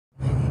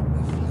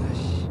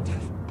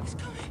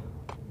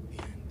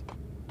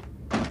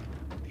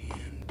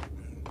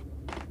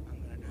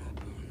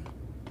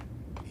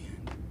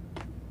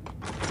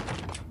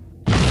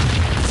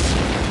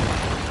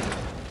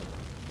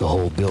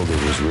whole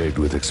building was rigged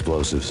with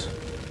explosives.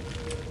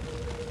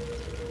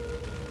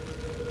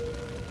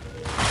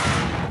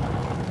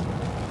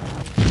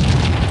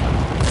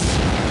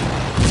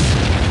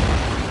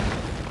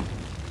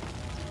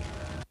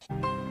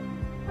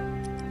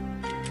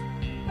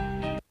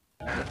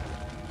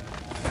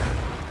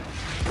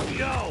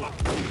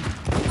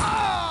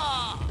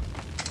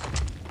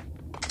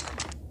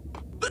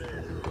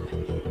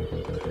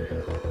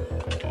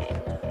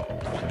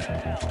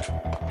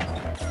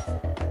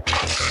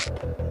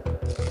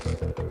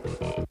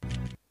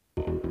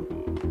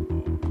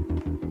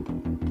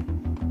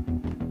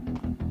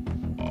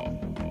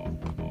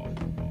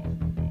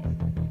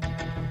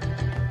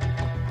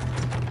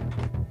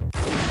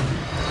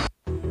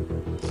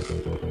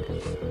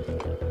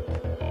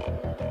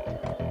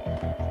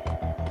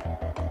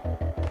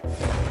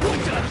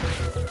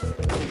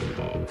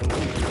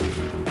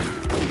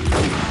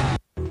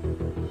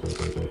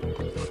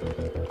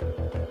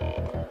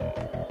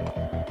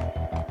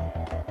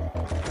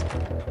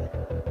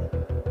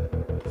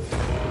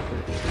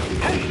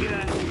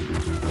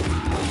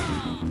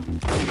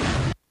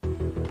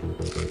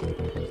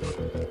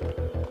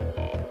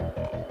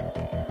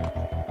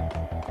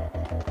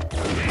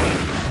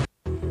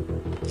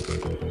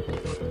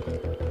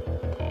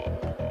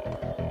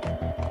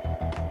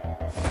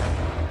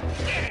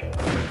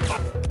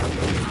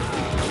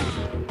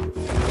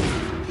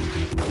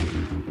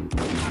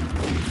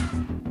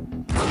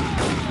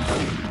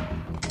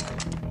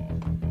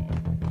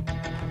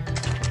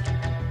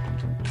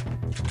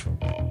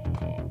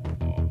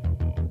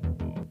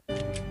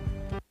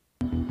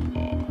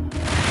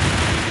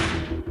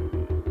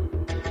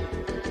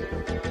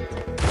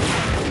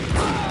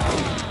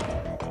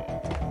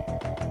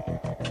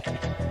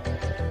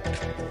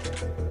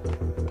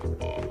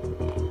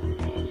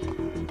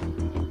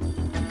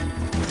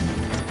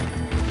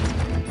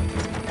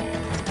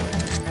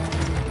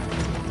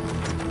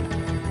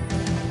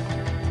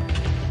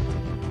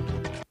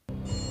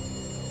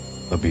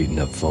 A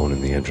beaten-up phone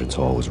in the entrance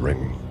hall was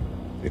ringing.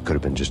 It could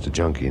have been just a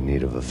junkie in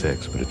need of a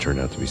fix, but it turned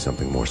out to be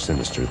something more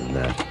sinister than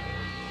that.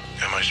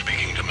 Am I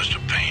speaking to Mr.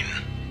 Payne?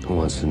 Who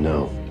wants to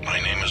know? My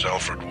name is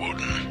Alfred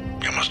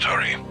Wooden. You must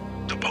hurry.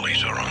 The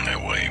police are on their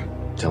way.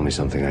 Tell me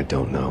something I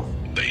don't know.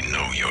 They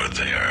know you're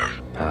there.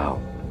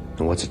 How?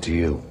 And what's it to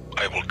you?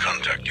 I will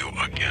contact you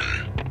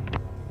again.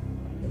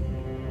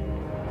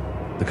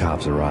 The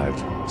cops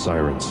arrived,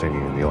 sirens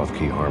singing in the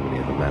off-key harmony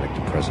of a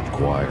manic-depressive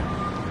choir.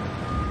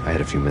 I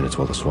had a few minutes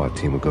while the SWAT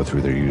team would go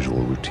through their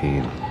usual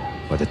routine.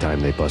 By the time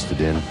they busted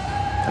in,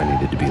 I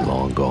needed to be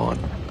long gone.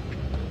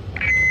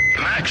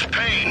 Max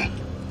Payne,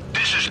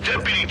 this is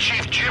Deputy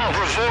Chief Jim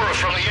Bravura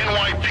from the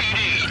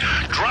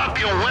NYPD. Drop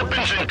your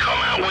weapons and come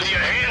out with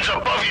your hands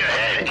above your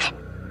head.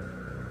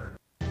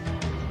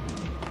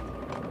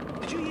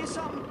 Did you hear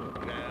something?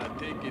 Nah,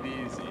 take it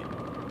easy.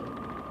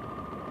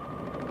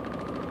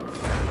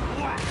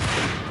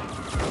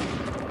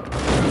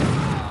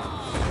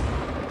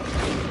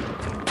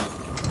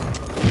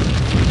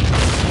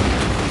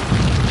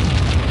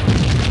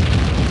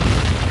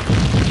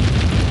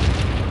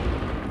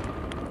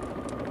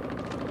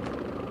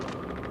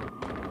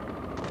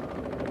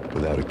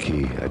 Without a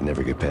key, I'd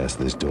never get past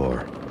this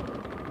door.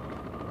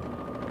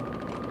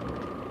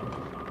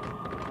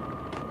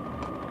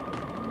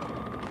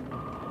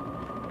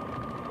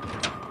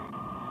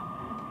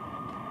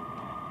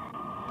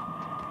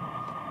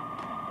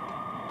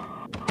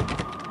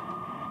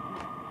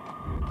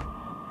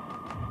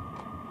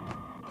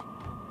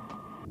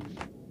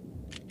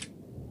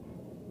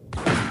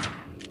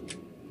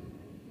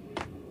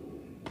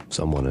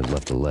 Someone had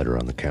left a letter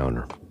on the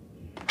counter.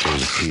 There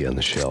was a key on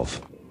the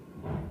shelf.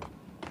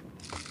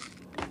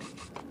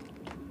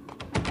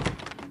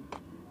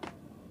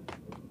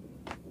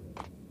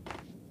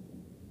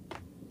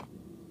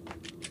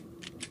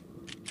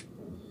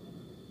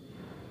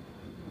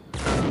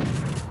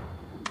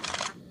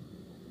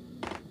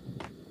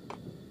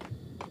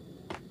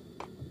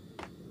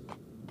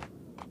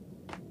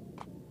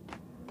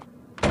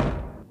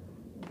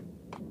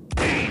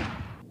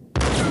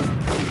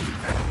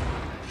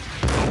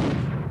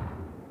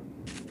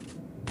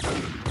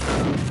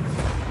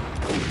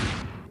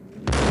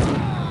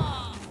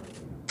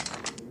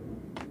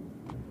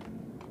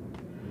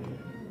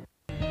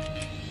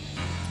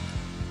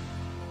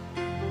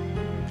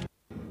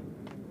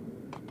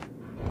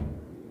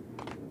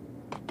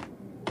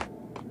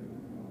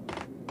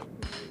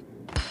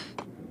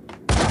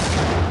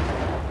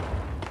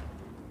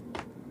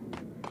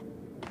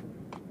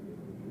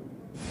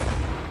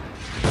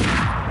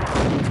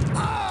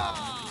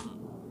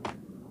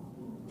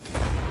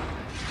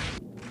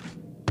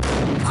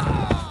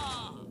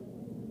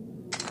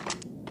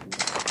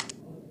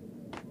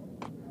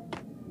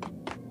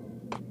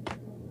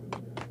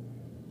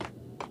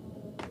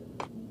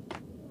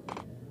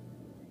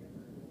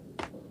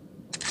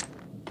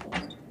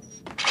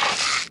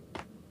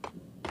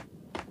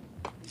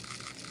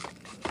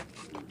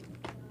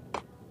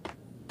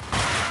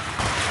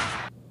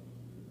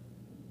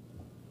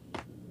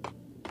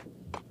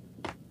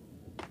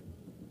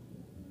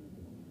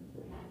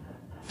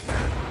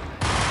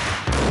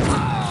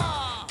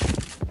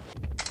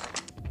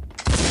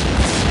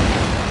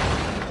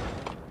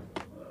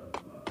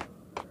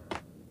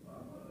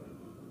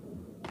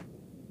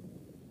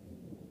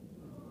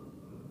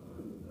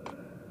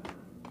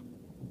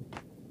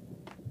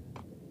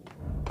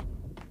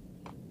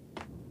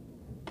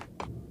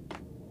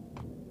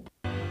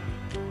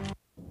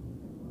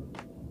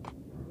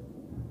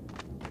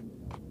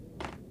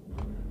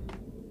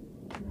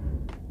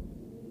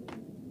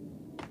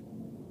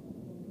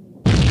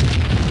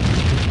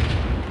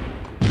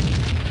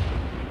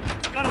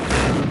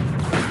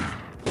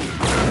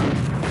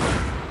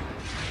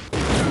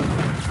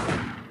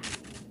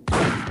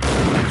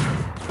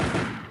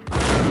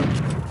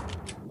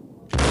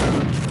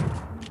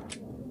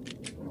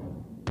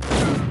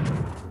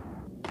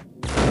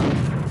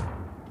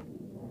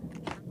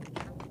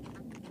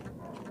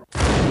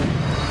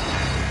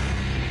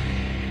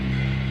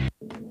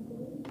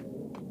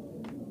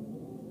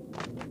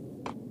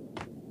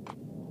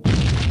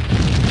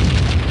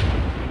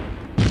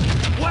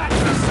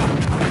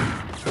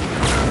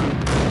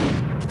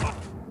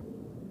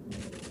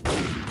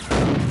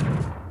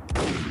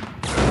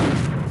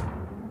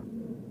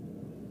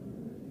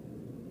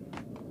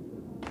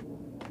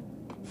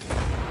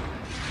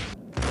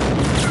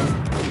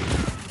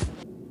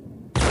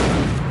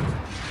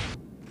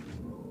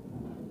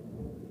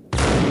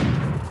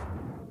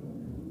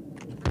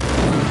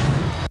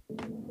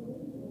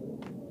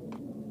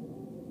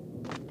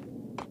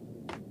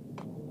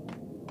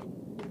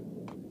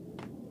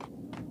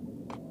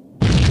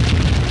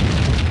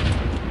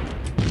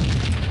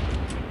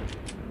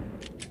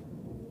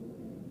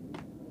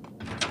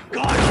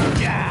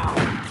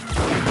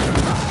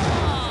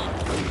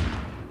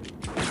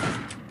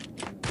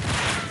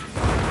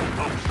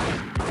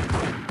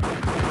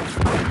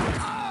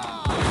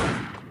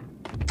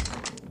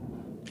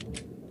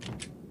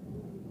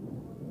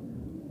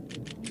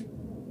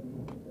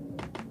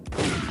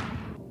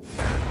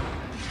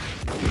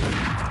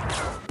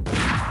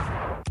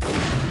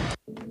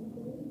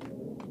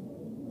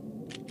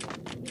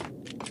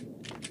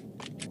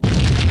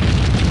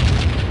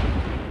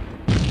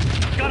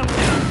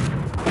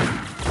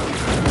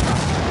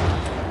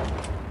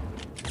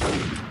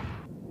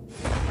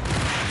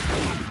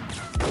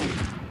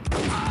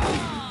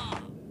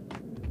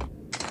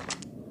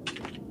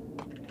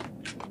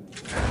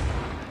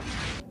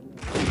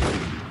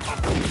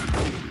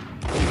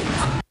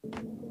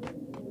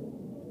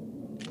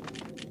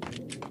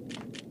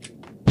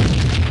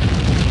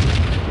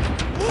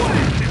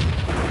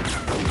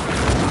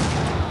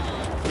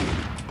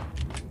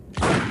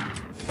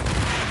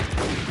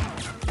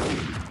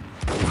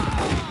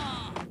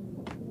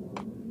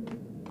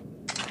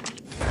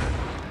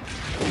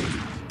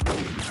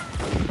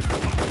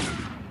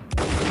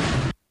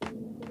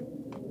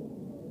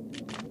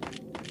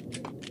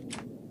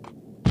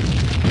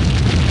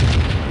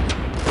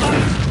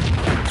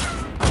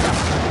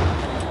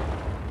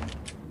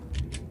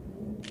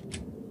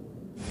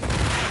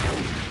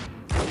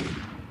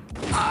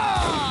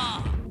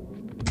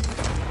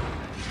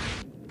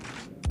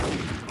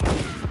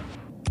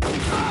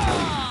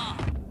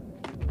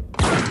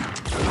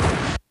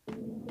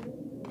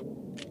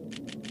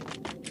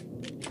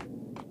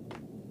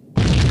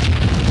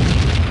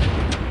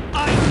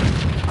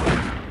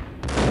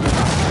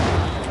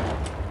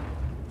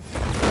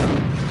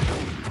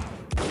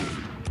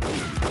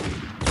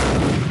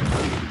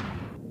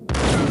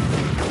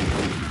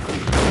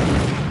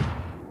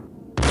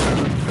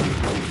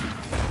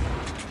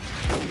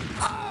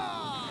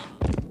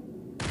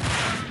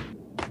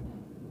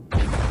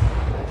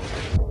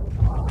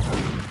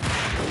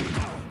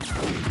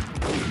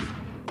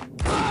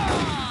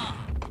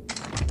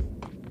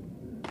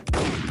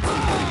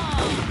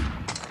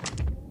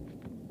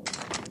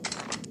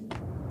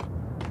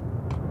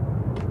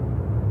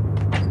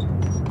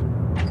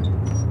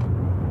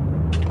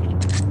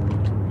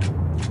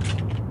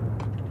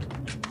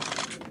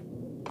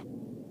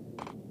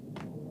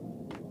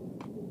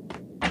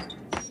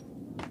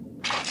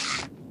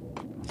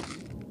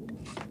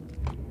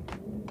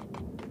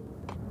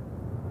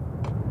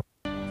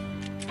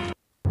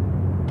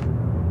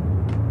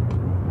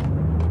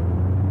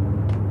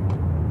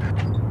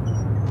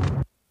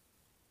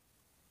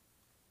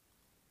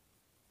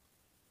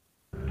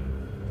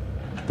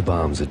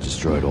 bombs had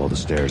destroyed all the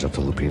stairs up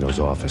to Lupino's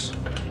office.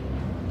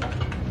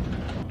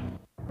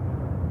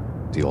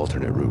 The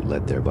alternate route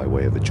led there by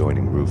way of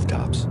adjoining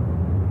rooftops.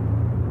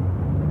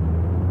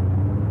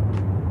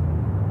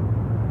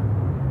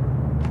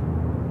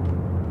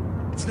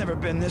 It's never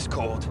been this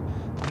cold.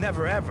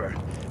 Never ever.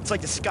 It's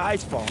like the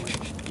sky's falling.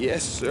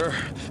 Yes, sir.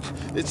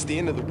 It's the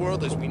end of the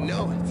world as we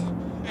know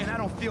it. And I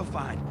don't feel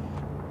fine.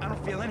 I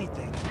don't feel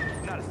anything.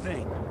 Not a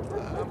thing.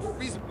 I'm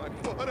freezing my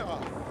butt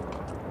off.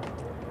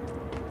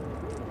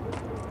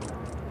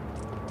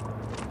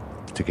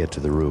 To get to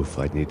the roof,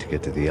 I'd need to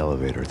get to the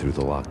elevator through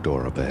the locked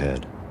door up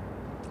ahead.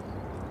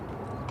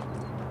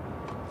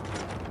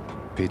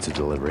 Pizza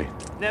delivery.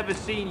 Never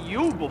seen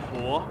you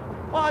before.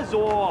 Buzz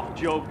off,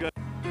 Joker.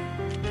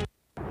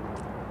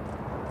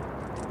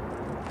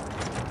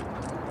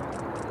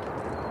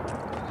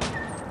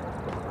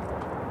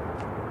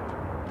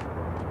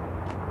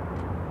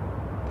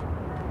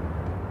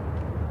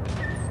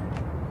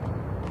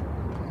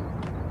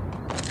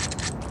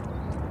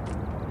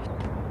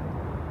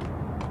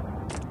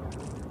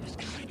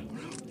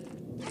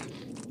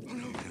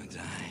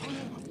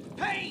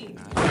 Payne!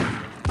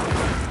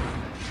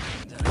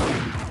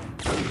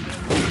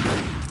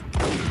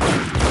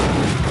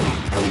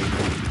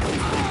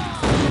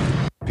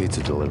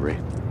 Pizza delivery.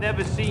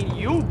 Never seen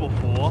you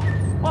before.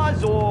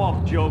 Buzz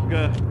off,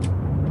 Joker.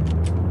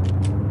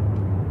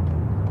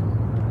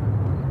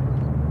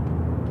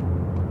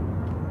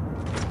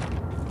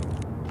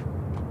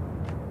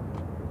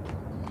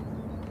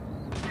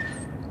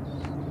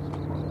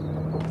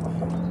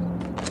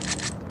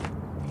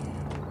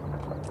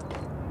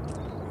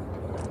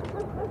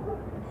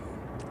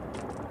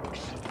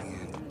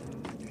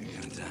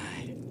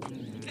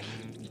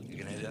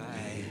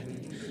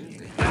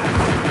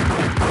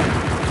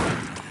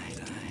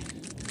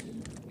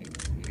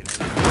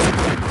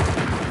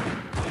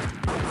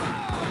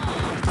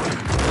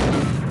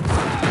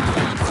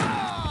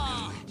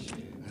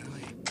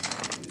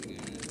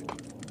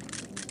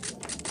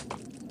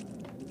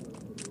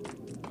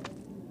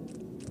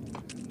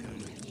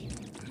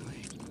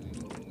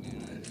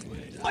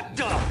 What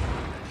the?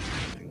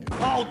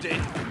 Hold it!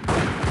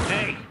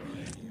 Hey!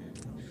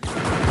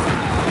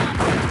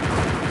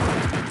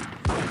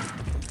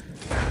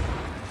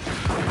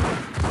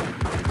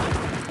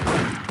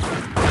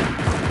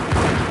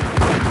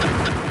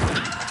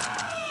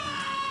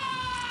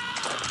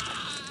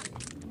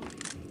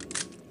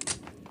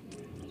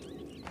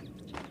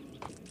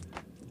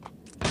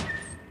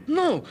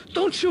 No,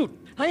 don't shoot.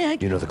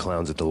 You know the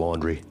clowns at the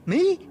laundry?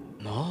 Me?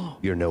 No.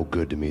 You're no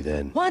good to me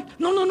then. What?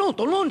 No,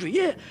 the laundry,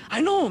 yeah.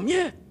 I know him,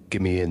 yeah.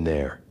 Get me in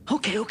there.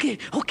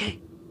 Okay.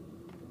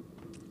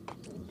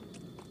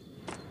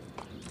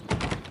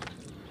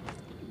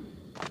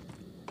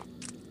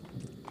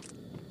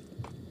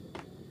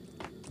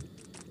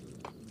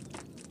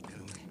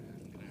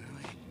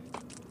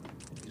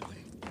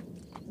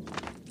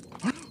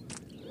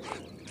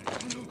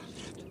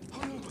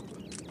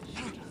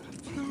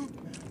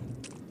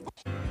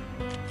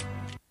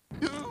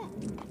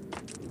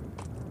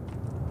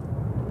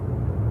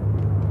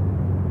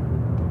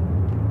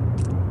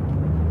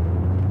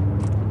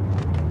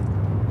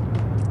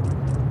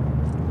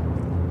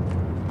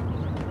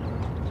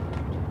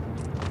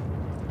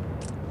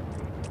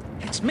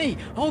 It's me.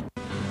 Oh,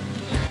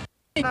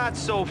 Not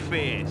so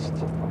fast.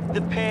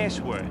 The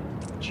password.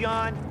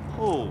 John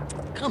who?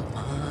 come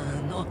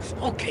on.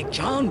 Oh, okay,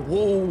 John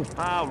Woo.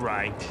 All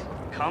right.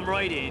 Come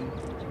right in.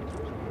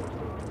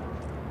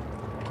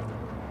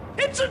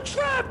 It's a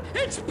trap!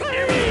 It's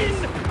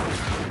Payne!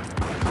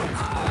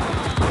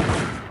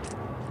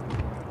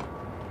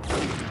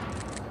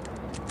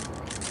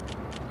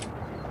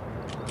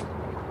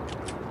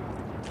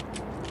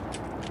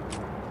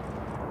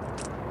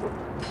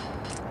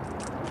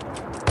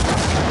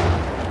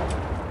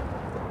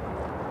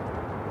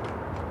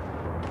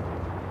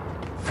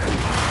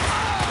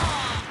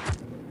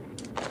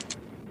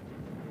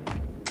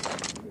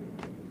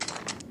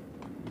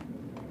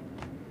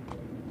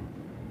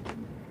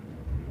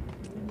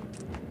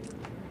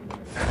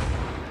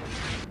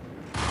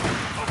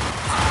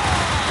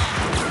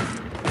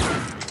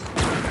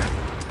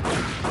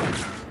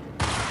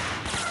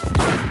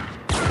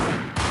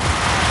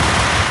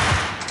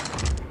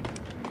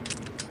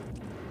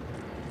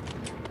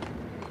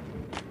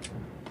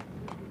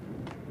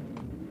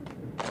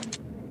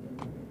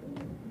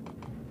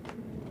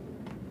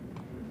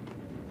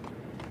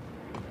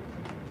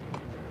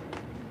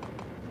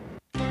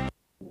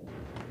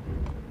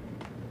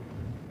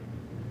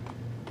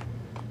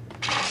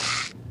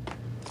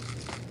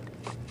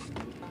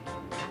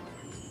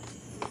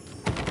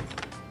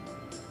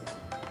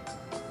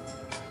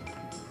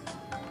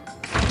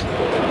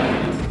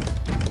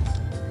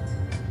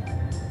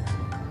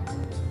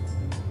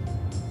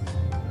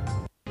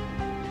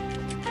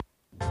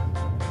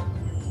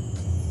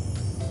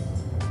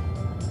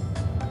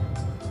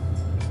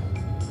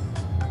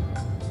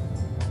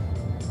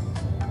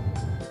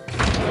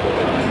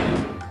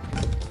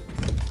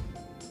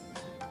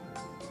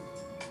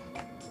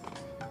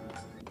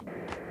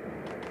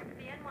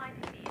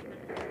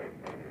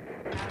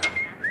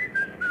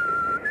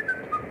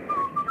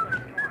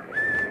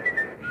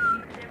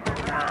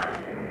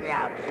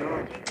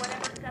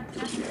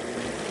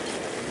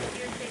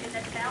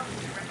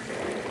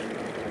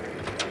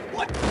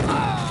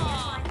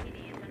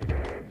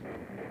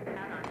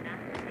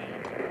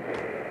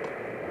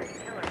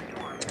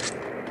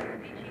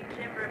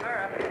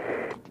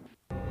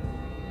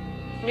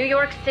 New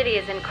York City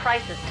is in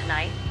crisis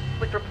tonight,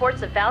 with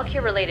reports of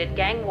Valkyr-related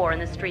gang war in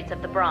the streets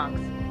of the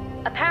Bronx.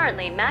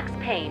 Apparently, Max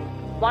Payne,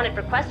 wanted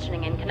for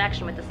questioning in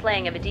connection with the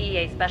slaying of a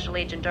DEA special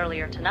agent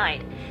earlier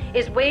tonight,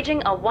 is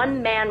waging a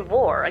one-man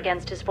war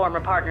against his former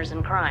partners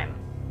in crime.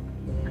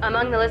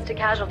 Among the list of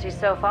casualties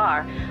so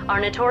far are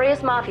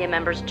notorious mafia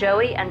members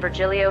Joey and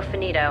Virgilio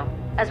Finito,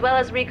 as well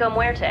as Rico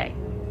Muerte,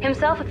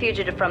 himself a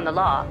fugitive from the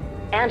law,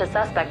 and a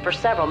suspect for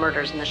several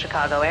murders in the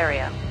Chicago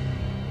area.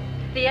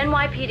 The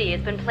NYPD has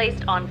been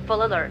placed on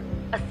full alert.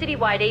 A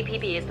citywide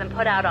APB has been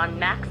put out on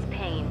Max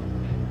Payne.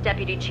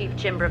 Deputy Chief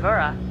Jim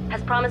Bravura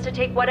has promised to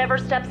take whatever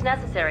steps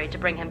necessary to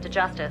bring him to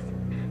justice.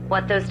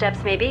 What those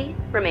steps may be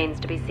remains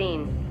to be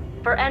seen.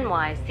 For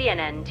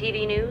NYCNN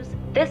TV News,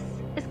 this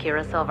is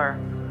Kira Silver.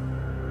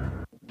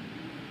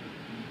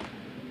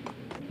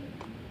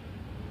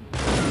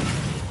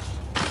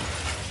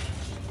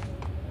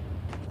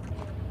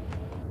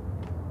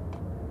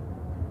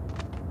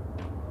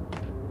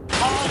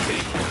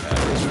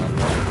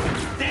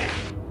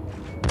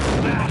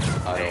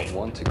 I don't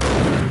want to go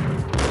there.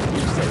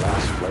 It's the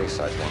last place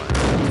I'd want to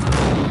go.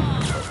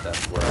 But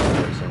that's where I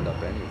always end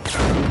up anyway.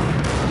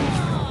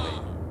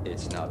 Only,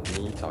 it's not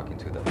me talking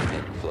to the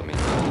pink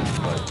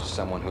flamingo, but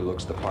someone who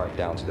looks the part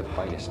down to the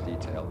finest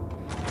detail.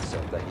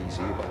 Except that he's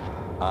evil.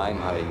 I'm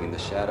hiding in the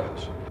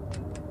shadows.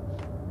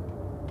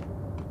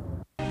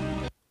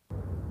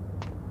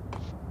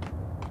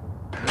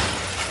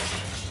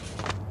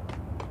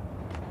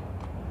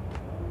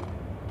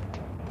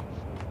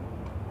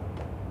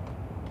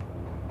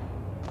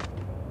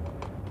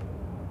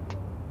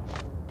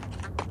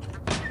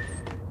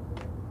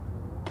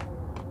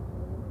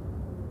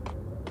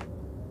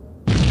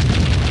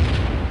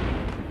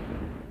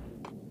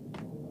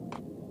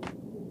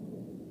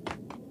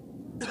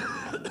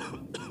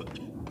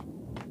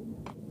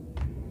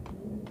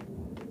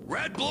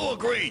 Red, blue, or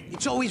green?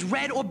 It's always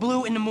red or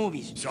blue in the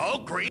movies.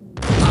 So, green.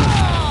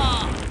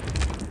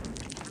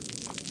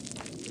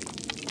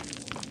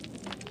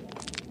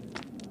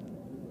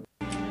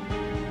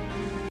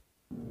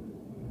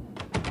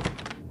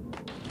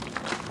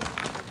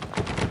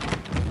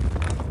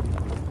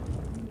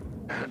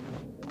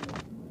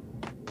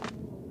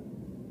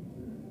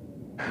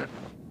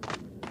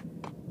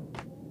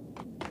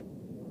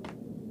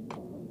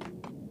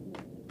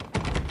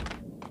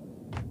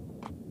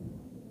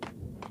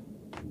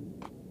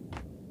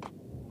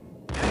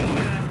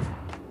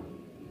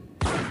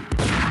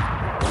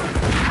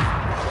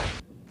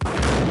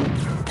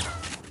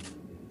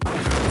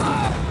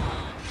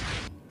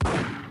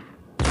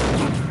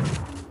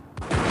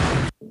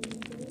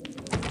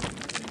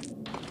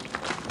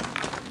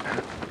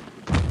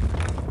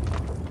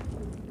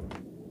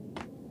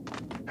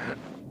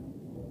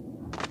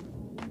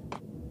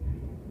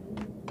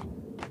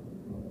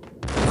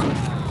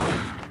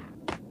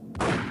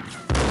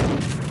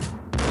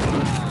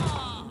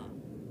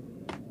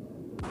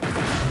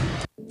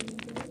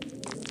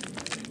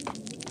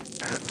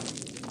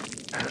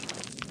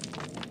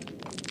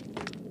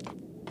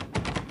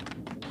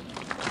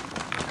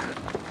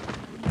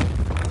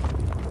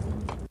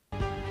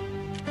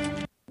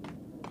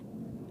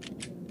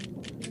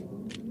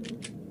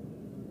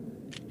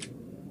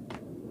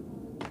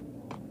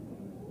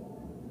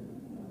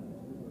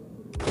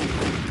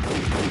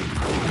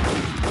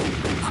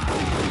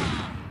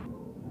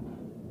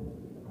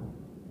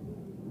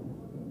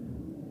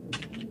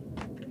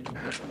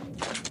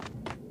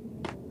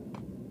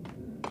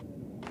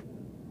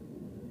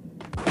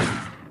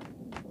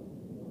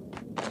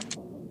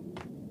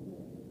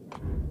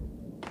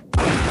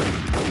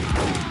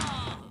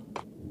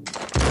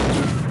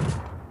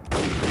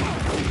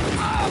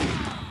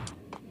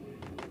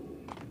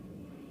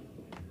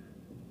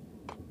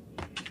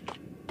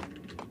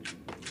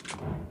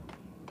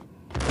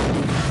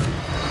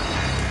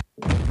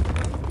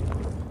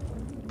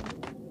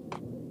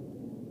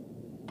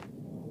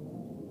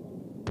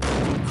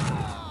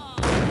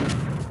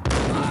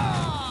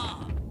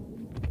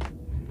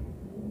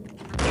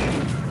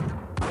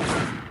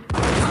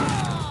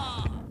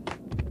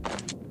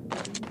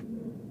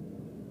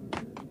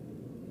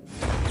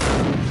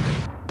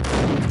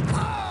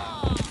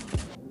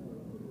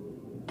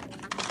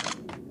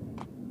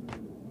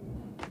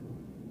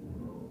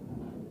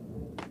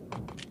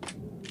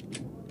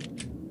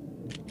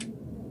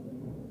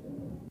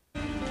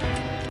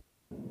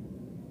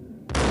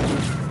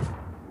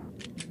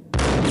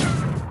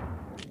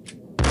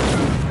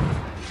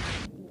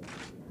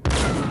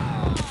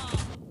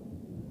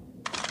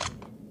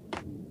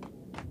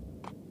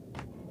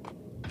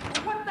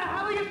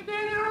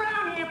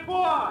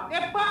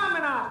 They're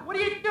bombing us! What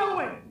are you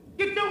doing?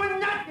 You're doing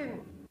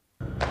nothing!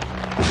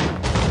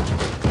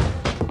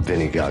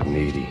 Vinny got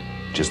needy.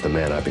 Just the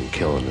man I've been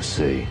killing to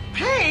see.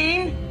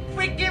 Payne?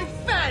 Freaking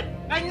fed!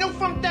 I knew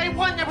from day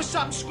one there was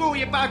something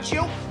screwy about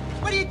you.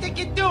 What do you think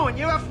you're doing?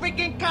 You're a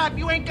freaking cop.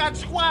 You ain't got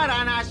squad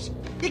on us.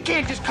 You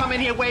can't just come in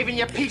here waving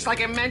your piece like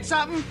it meant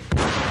something.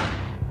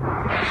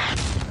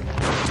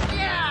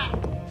 Yeah!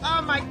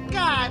 Oh my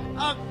God!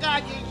 Oh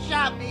God, you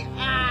shot me!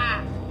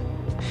 Ah!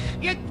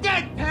 You're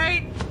dead,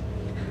 Payne!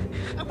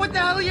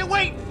 hell are you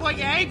waiting for,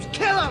 you apes?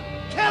 Kill him!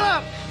 Kill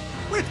him!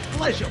 With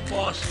pleasure,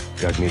 boss.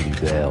 Gagnidi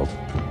bailed.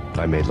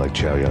 I made like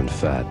Chow Yun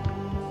Fat.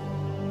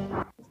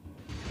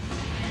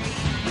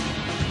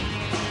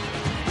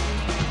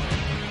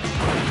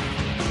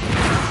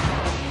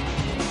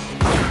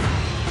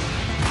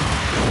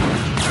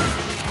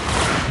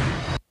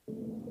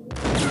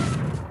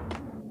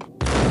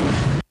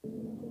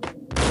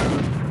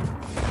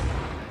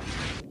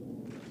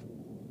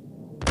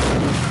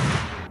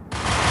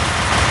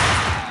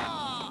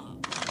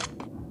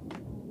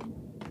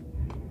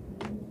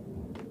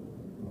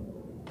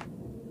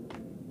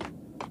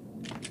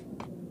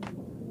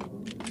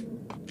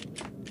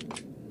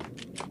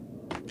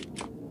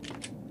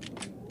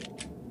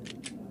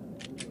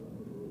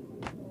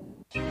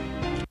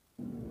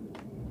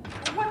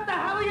 What the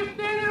hell are you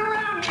standing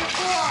around here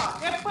for?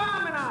 They're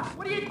bombing us!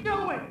 What are you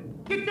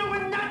doing? You're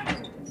doing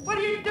nothing! What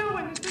are you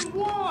doing? This is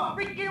war!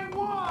 Freaking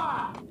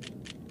war!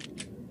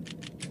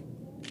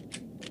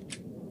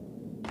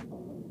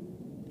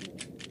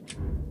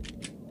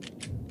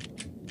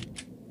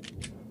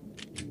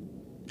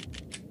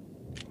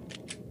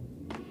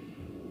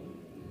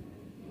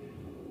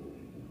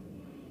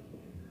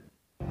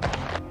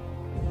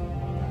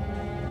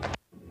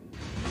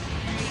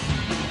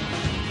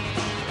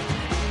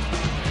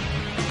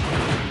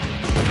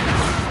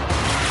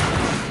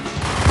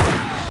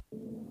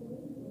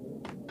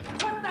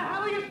 What the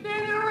hell are you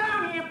standing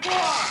around here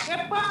for?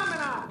 They're bombing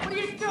us! What are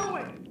you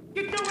doing?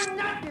 You're doing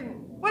nothing!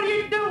 What are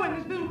you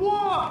doing? This is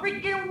war!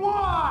 Freaking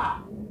war!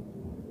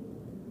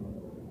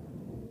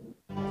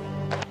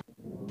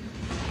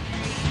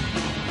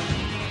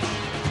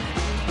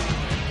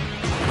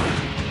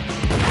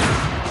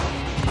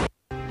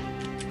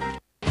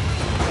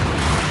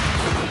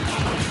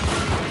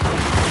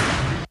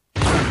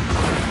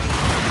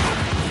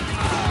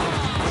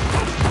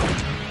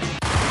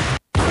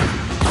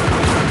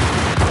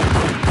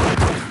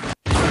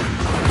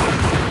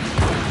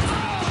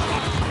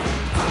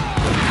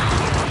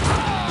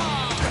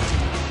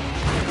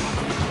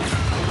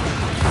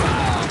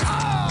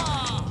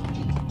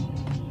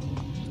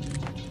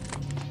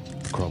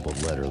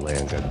 Crumpled letter lay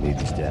on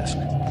Gagnidi's desk.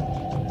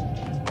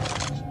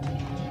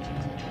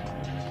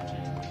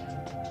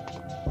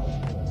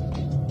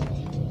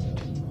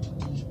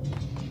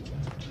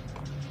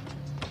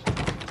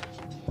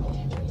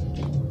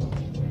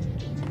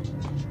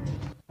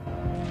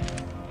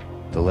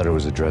 The letter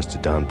was addressed to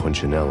Don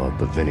Punchinella,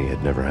 but Vinny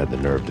had never had the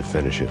nerve to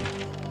finish it.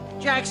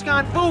 Jack's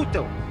gone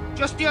voodoo.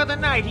 Just the other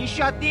night, he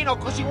shot Dino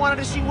because he wanted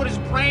to see what his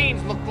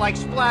brains looked like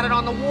splattered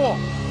on the wall.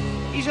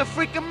 He's a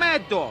freaking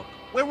mad dog.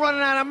 We're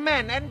running out of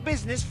men and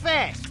business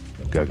fast.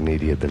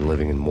 Gagnidi had been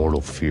living in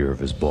mortal fear of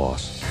his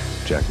boss.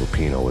 Jack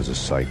Lupino was a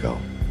psycho.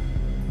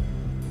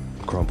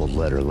 A crumpled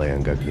letter lay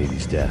on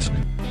Gagnidi's desk.